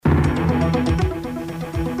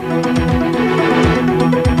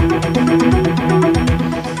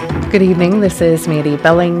Good evening, this is Mandy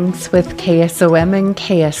Billings with KSOM and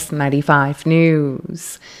KS95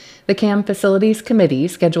 News. The CAM Facilities Committee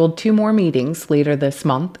scheduled 2 more meetings later this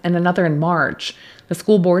month and another in March. The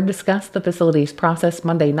school board discussed the facilities process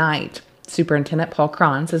Monday night. Superintendent Paul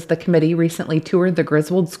Cron says the committee recently toured the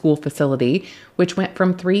Griswold School facility, which went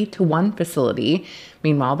from 3 to 1 facility.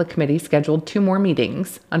 Meanwhile, the committee scheduled 2 more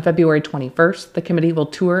meetings. On February 21st, the committee will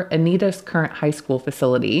tour Anita's current high school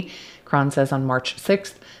facility. Cron says on March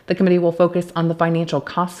 6th, the committee will focus on the financial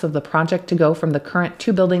costs of the project to go from the current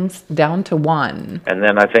 2 buildings down to 1. And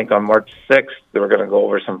then I think on March 6th, we're going to go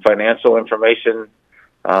over some financial information,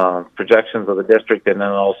 projections of the district, and then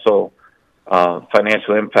also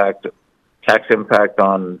financial impact, tax impact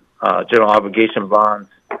on general obligation bonds,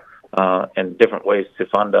 and different ways to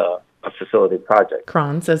fund a facility project.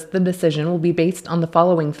 Cron says the decision will be based on the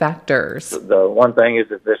following factors. The one thing is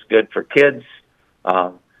this good for kids?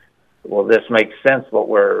 Will this make sense, what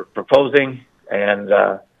we're proposing? And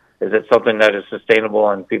is it something that is sustainable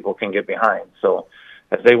and people can get behind? So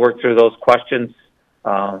as they work through those questions,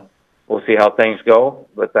 we'll see how things go.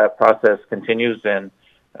 But that process continues, and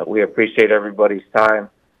we appreciate everybody's time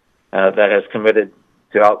that has committed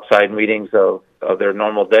to outside meetings of their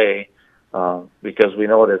normal day, because we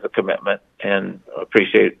know it is a commitment, and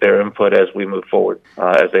appreciate their input as we move forward,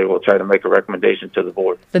 as they will try to make a recommendation to the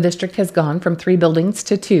board. The district has gone from 3 buildings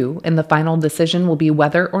to 2, and the final decision will be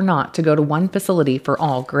whether or not to go to 1 facility for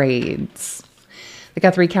all grades. The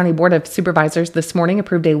Guthrie County Board of Supervisors this morning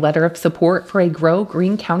approved a letter of support for a Grow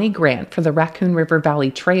Green County grant for the Raccoon River Valley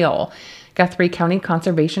Trail. Guthrie County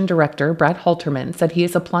Conservation Director Brett Halterman said he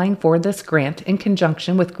is applying for this grant in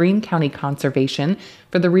conjunction with Greene County Conservation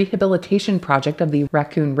for the rehabilitation project of the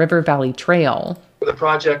Raccoon River Valley Trail. The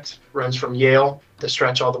project runs from Yale, the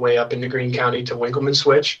stretch all the way up into Greene County to Winkleman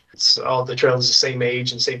Switch. All the trail is the same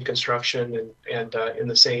age and same construction and in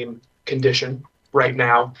the same condition right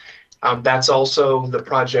now. That's also the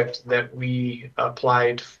project that we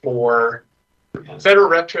applied for Federal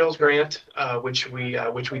Rec Trails grant, which we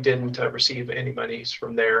didn't receive any monies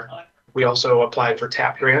from there. We also applied for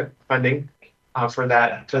TAP grant funding for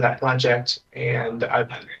that project, and I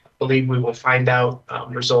believe we will find out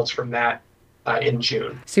results from that in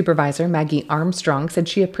June. Supervisor Maggie Armstrong said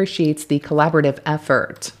she appreciates the collaborative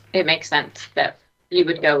effort. It makes sense that you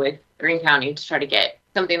would go with Greene County to try to get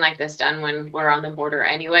something like this done when we're on the border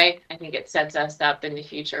anyway. I think it sets us up in the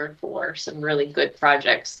future for some really good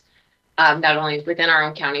projects. Not only within our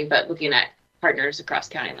own county, but looking at partners across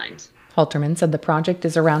county lines. Halterman said the project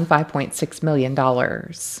is around $5.6 million.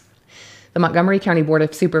 The Montgomery County Board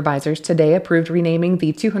of Supervisors today approved renaming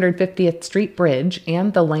the 250th Street Bridge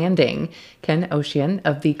and the Landing. Ken Ocean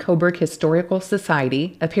of the Coburg Historical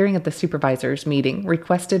Society, appearing at the supervisors meeting,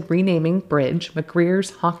 requested renaming bridge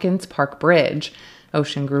McGreer's Hawkins Park Bridge.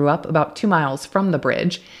 Ocean grew up about 2 miles from the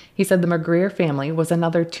bridge. He said the McGreer family was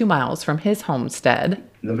another 2 miles from his homestead.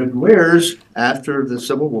 The McGreers, after the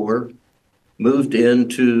Civil War, moved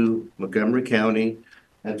into Montgomery County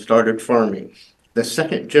and started farming. The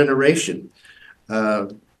second generation,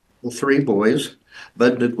 3 boys,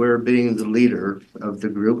 Bud McGreer being the leader of the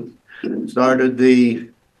group, started the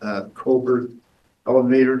Coburg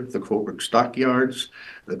Elevator, the Coburg Stockyards,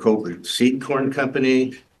 the Coburg Seed Corn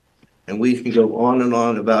Company, and we can go on and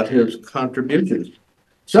on about his contributions.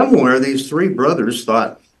 Somewhere these 3 brothers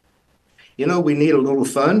thought, we need a little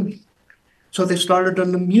fun. So they started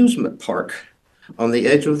an amusement park on the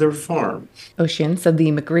edge of their farm. Ocean said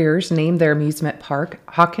the McGreers named their amusement park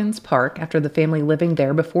Hawkins Park after the family living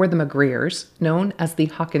there before the McGreers, known as the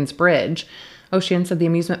Hawkins Bridge. Ocean said the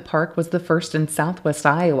amusement park was the first in southwest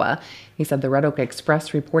Iowa. He said the Red Oak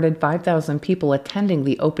Express reported 5,000 people attending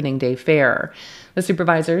the opening day fair. The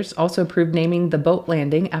supervisors also approved naming the boat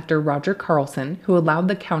landing after Roger Carlson, who allowed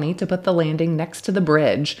the county to put the landing next to the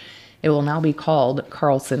bridge. It will now be called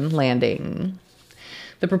Carlson Landing.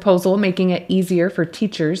 The proposal making it easier for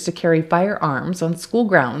teachers to carry firearms on school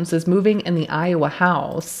grounds is moving in the Iowa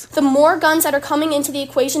House. The more guns that are coming into the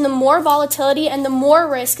equation, the more volatility and the more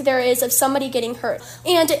risk there is of somebody getting hurt.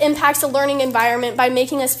 And it impacts the learning environment by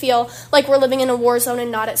making us feel like we're living in a war zone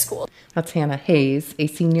and not at school. That's Hannah Hayes, a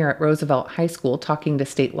senior at Roosevelt High School, talking to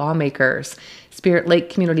state lawmakers. Spirit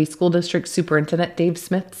Lake Community School District Superintendent Dave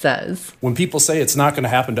Smith says, when people say it's not going to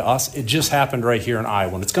happen to us, it just happened right here in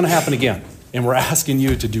Iowa, and it's going to happen again. And we're asking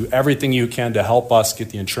you to do everything you can to help us get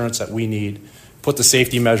the insurance that we need, put the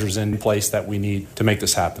safety measures in place that we need to make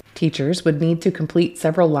this happen. Teachers would need to complete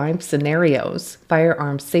several live scenarios,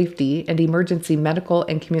 firearms safety, and emergency medical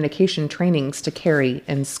and communication trainings to carry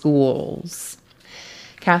in schools.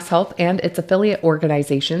 Cass Health and its affiliate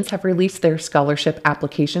organizations have released their scholarship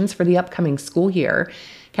applications for the upcoming school year.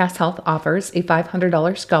 Cass Health offers a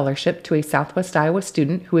 $500 scholarship to a Southwest Iowa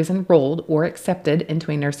student who is enrolled or accepted into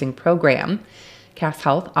a nursing program. Cass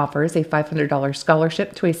Health offers a $500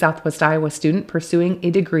 scholarship to a Southwest Iowa student pursuing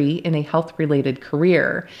a degree in a health-related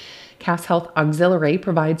career. Cass Health Auxiliary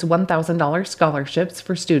provides $1,000 scholarships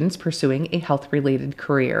for students pursuing a health-related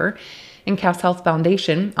career. And Cass Health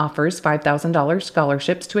Foundation offers $5,000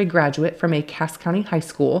 scholarships to a graduate from a Cass County high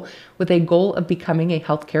school with a goal of becoming a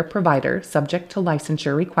healthcare provider subject to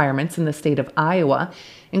licensure requirements in the state of Iowa,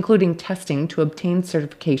 including testing to obtain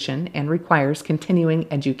certification, and requires continuing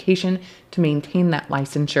education to maintain that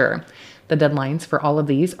licensure. The deadlines for all of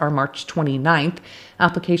these are March 29th.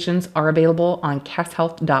 Applications are available on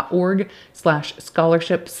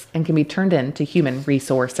casshealth.org/scholarships and can be turned in to Human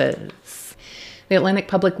Resources. The Atlantic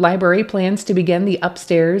Public Library plans to begin the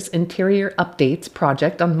upstairs interior updates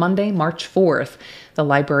project on Monday, March 4th. The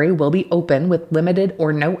library will be open with limited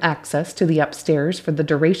or no access to the upstairs for the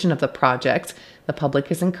duration of the project. The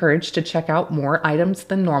public is encouraged to check out more items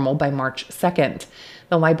than normal by March 2nd.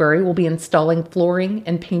 The library will be installing flooring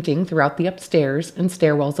and painting throughout the upstairs and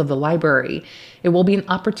stairwells of the library. It will be an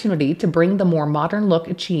opportunity to bring the more modern look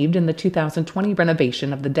achieved in the 2020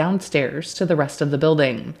 renovation of the downstairs to the rest of the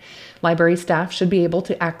building. Library staff should be able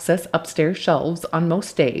to access upstairs shelves on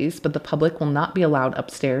most days, but the public will not be allowed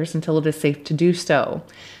upstairs until it is safe to do so.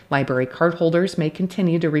 Library cardholders may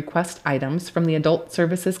continue to request items from the Adult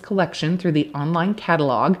Services collection through the online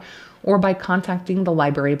catalog or by contacting the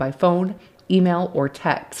library by phone, email, or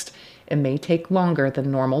text. It may take longer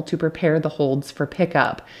than normal to prepare the holds for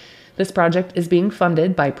pickup. This project is being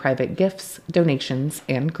funded by private gifts, donations,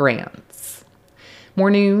 and grants.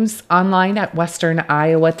 More news online at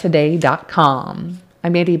westerniowatoday.com.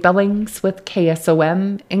 I'm Mandy Billings with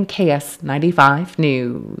KSOM and KS95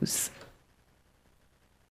 News.